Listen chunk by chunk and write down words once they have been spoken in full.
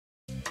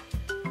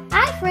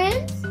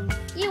friends.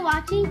 You're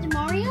watching the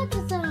Mario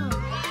Zone.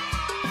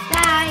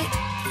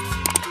 Bye.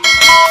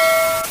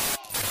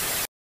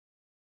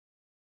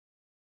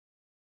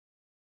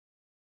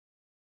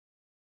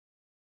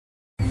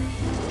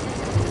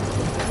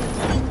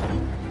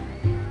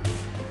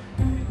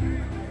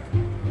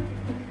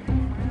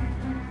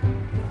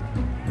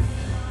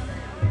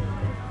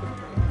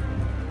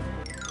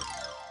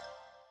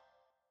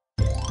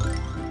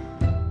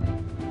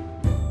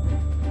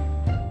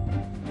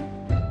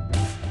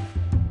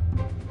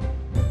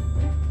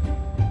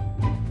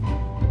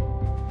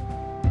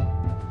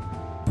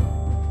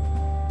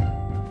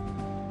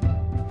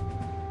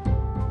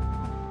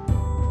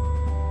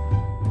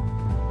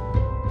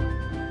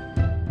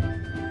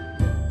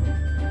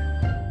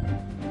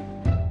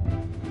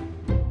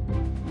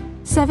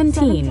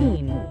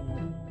 17.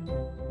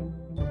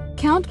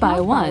 Count by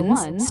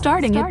ones,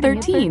 starting at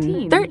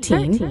 13.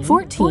 13,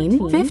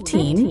 14,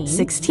 15,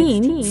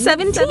 16,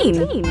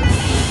 17.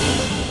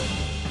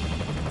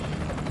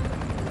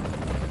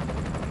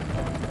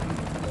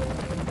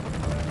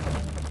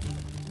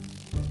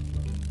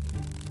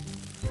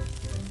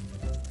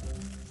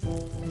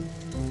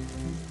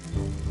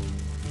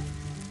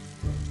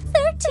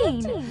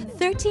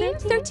 13,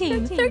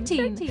 13,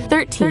 13.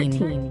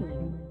 13.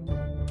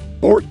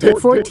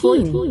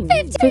 14,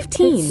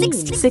 15,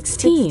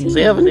 16,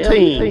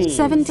 17,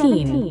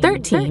 17,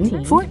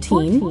 13,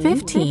 14,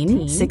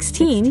 15,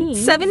 16,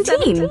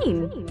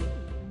 17.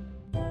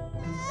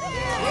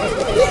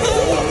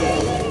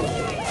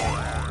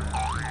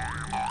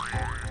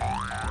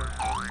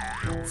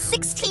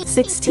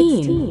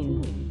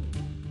 16.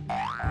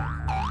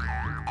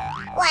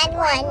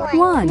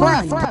 1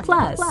 plus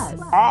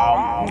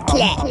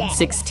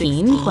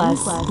 16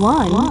 plus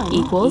 1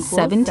 equals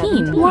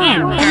 17.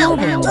 1,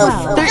 11,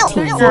 12,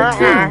 13,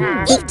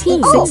 14,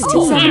 15,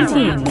 16,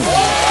 17.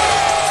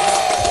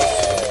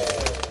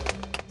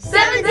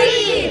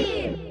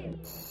 17!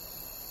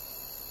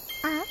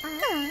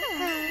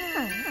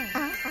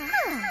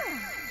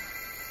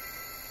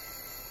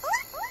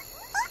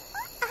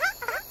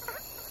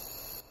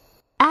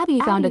 Abby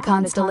found a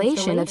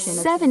constellation of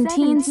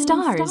 17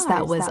 stars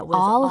that was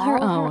all her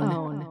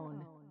own.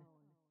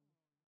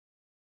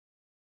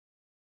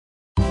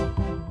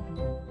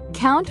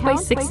 Count by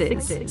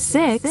sixes.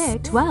 6,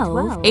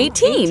 12,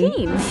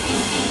 18.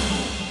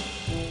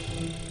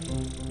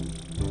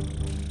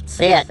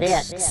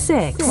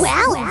 6,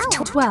 12,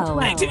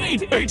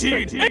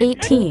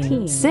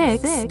 18.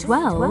 6,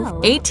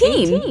 12,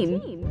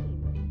 18.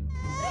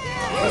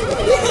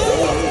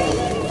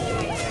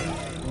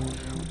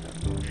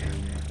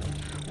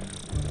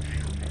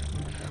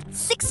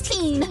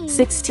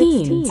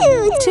 16.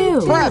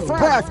 2.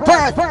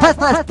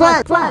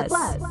 Plus.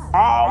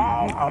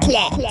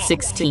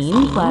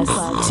 16 plus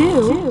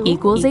 2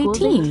 equals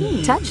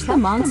 18. Touch the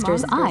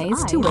monster's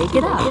eyes to wake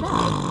it up.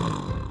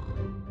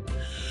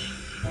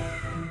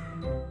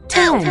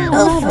 10,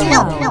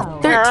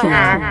 11,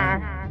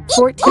 13,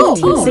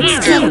 14,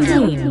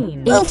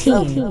 16,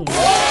 18.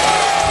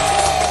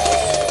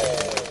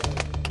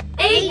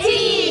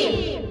 18!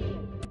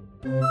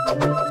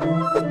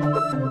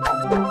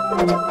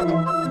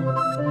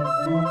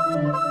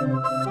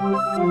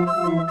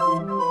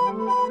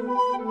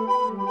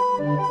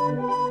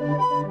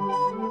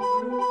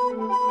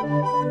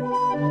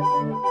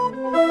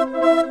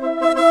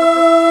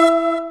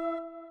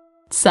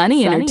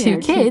 Sunny and her two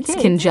kids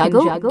can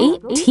juggle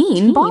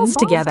 18 balls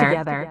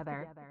together.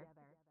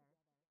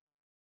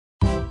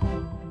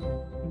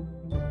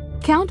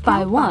 Count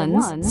by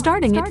ones,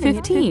 starting at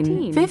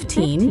 15.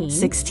 15,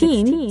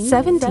 16,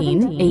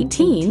 17,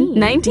 18,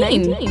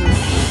 19.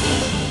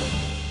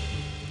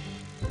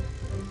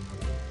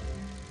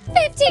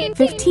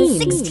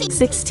 15,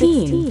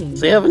 16,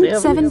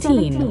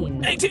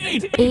 17,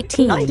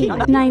 18,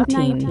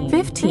 19,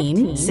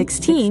 15,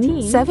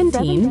 16,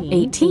 17,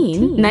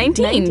 18,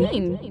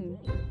 19.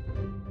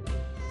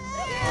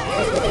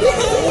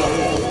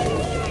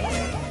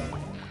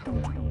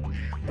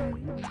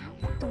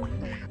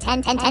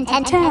 10,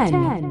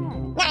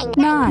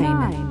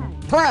 9.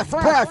 Plus.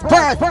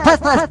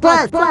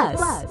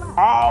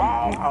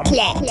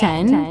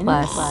 10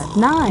 plus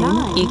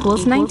 9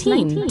 equals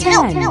 19.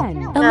 10,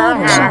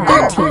 11,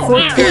 13,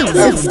 14,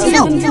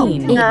 16,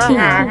 17,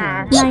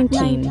 18,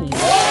 19.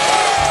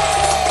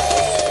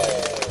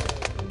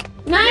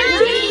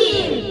 19!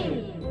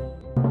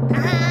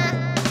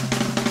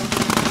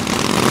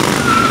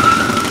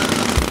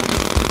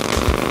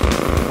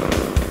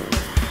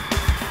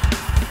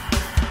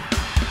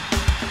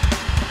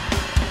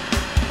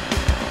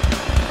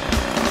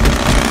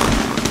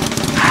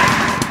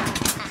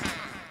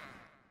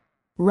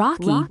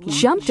 Rocky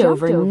jumped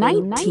over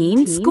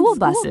 19 school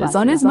buses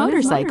on his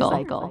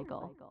motorcycle.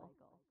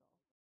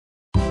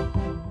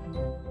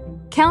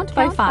 Count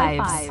by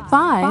fives.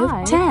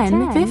 5,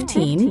 10,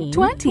 15,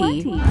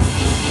 20. 30,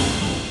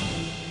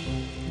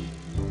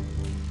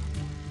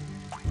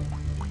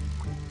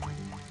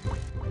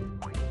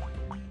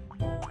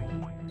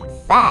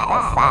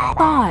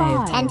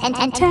 5, 10,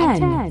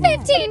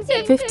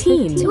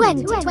 15,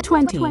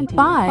 20,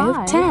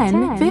 5,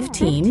 10,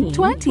 15,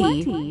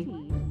 20.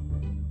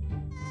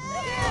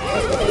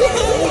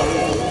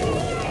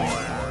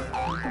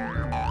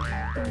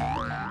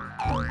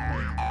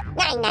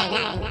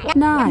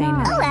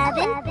 9,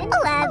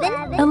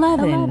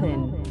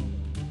 11.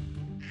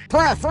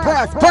 Plus.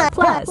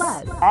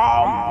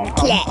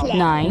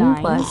 9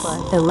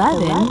 plus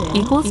 11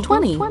 equals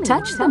 20.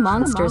 Touch the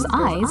monster's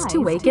eyes to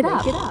wake it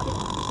up.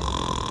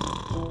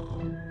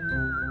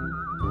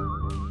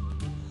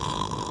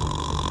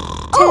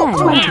 10,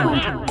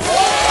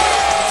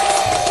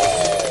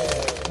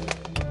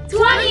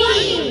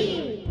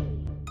 20.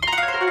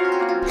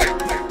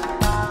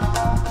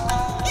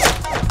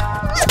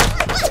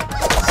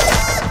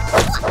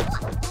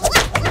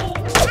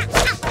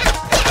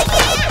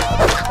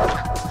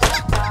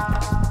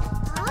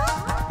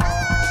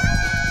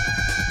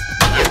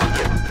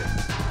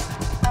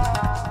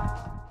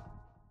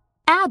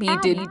 Abby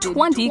did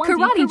 20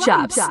 karate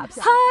chops.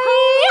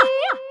 Hi-ya!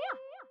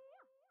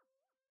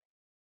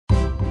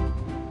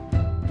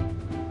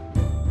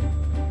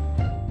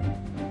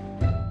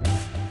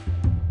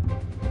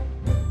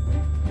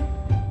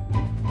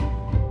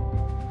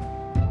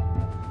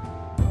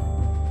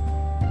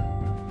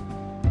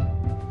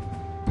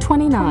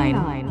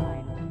 29.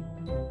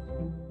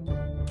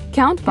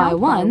 Count by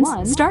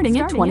ones, starting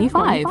at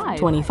 25,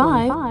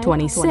 25,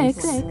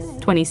 26,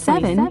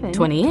 27,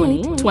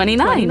 28,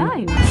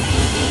 29.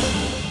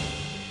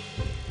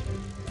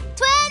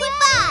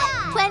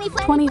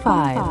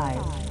 25.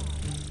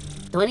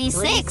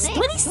 26.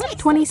 26.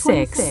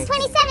 27.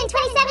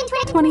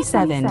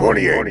 27.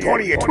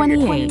 28.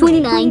 28.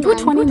 29.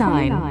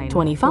 29.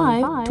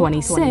 25.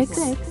 26.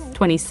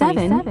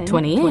 27.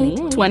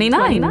 28.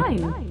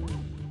 29.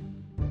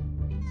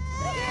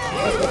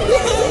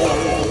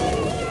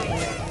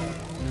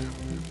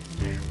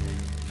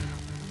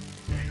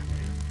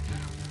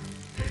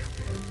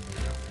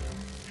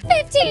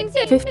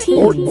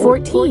 15.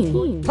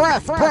 14.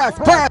 Plus.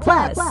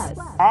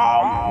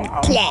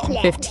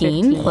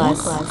 15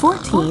 plus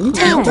 14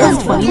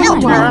 plus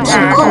 29.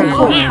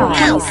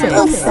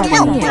 26.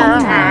 78.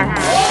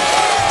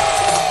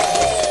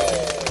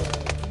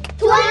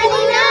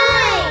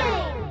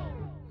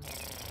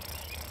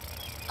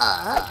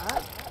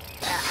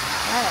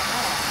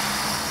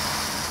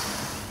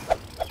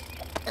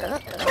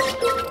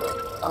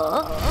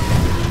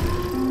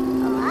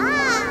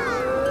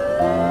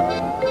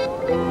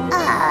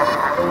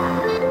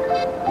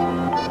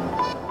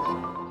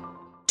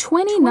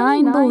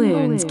 29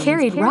 balloons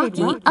carried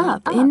Rocky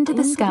up into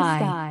the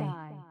sky.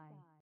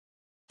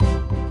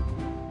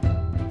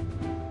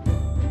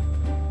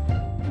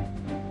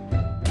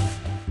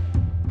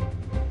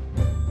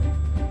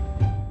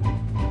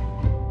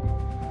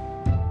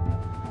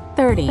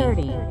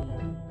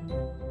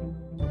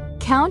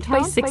 Count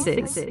by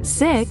sixes.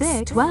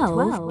 6,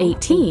 12,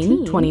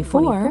 18,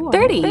 24,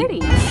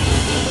 30.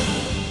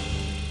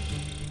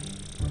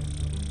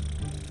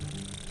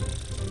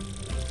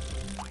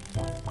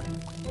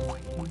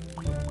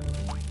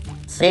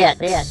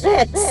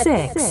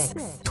 6,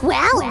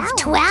 12,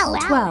 18,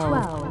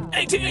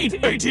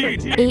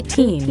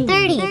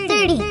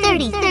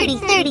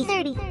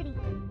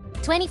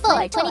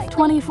 24.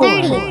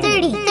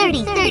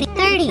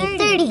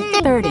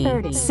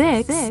 30.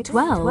 6,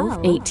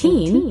 12,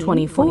 18,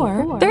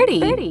 24,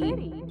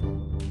 30.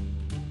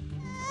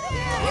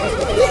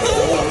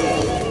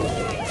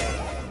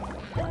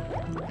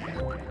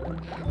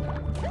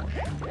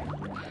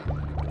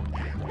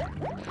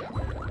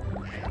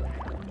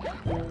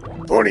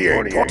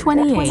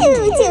 28.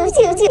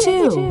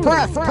 2.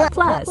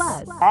 Plus.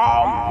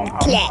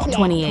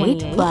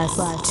 28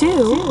 plus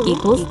 2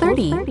 equals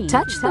 30.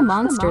 Touch the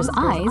monster's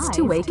eyes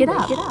to wake it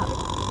up.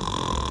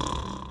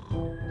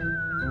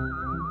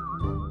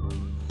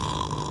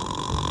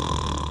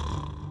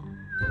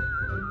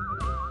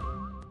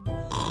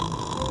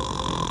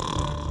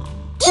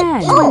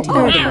 10,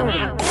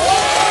 30.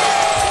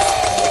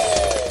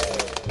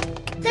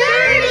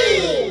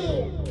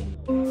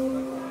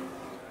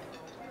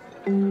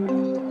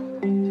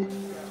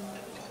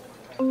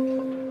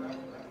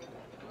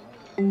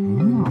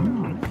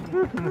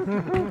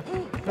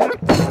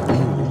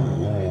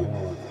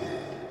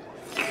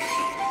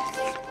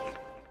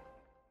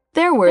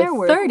 There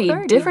were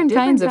 30 different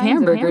kinds of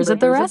hamburgers at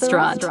the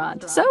restaurant,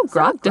 so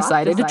Grok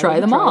decided to try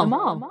them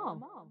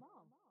all.